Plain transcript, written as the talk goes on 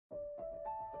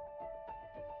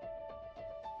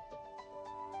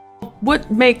What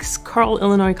makes Carle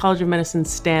Illinois College of Medicine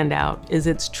stand out is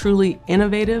its truly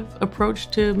innovative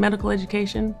approach to medical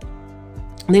education.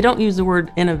 They don't use the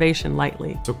word innovation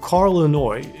lightly. So Carle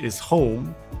Illinois is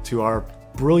home to our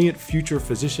brilliant future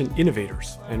physician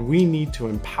innovators, and we need to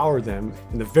empower them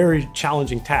in the very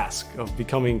challenging task of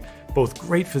becoming both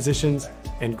great physicians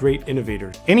and great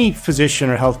innovators. Any physician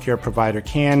or healthcare provider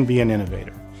can be an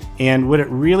innovator. And what it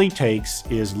really takes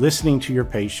is listening to your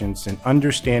patients and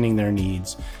understanding their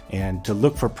needs and to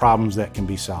look for problems that can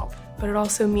be solved. But it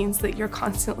also means that you're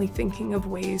constantly thinking of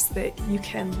ways that you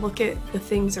can look at the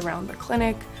things around the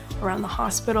clinic, around the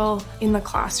hospital, in the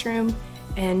classroom,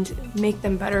 and make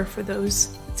them better for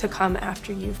those to come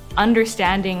after you.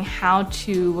 Understanding how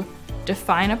to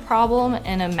define a problem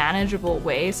in a manageable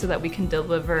way so that we can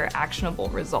deliver actionable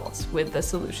results with the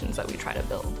solutions that we try to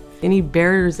build. Any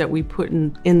barriers that we put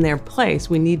in their place,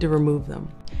 we need to remove them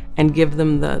and give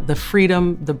them the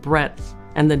freedom, the breadth,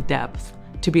 and the depth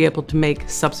to be able to make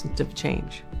substantive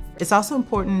change. It's also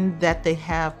important that they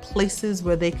have places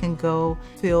where they can go,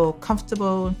 feel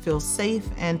comfortable and feel safe,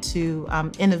 and to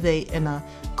innovate in a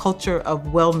culture of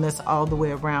wellness all the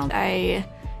way around. I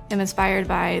am inspired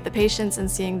by the patients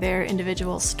and seeing their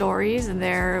individual stories and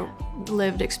their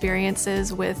lived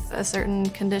experiences with a certain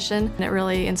condition. And it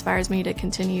really inspires me to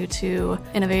continue to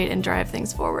innovate and drive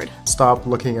things forward. Stop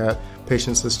looking at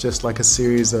patients as just like a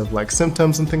series of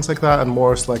symptoms and things like that, and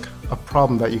more as like a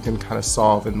problem that you can kind of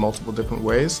solve in multiple different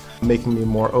ways, making me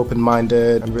more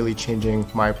open-minded and really changing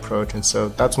my approach. And so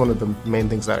that's one of the main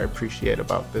things that I appreciate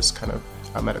about this kind of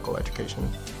medical education.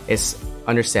 It's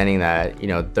understanding that,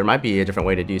 there might be a different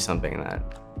way to do something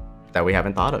that we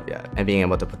haven't thought of yet, and being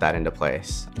able to put that into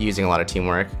place. Using a lot of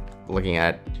teamwork, looking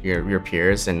at your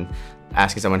peers and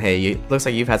asking someone, hey, looks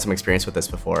like you've had some experience with this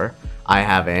before. I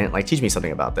haven't, teach me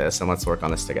something about this and let's work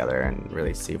on this together and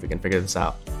really see if we can figure this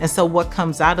out. And so what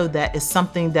comes out of that is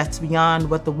something that's beyond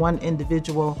what the one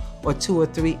individual or two or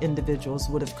three individuals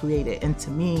would have created. And to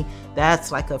me,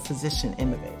 that's like a physician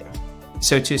innovator.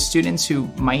 So to students who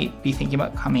might be thinking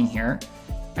about coming here,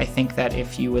 I think that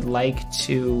if you would like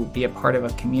to be a part of a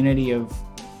community of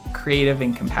creative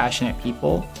and compassionate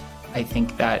people, I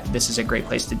think that this is a great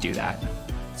place to do that.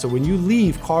 So when you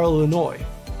leave Carle Illinois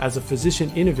as a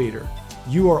physician innovator,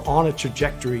 you are on a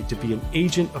trajectory to be an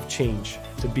agent of change,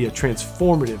 to be a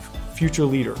transformative future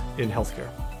leader in healthcare.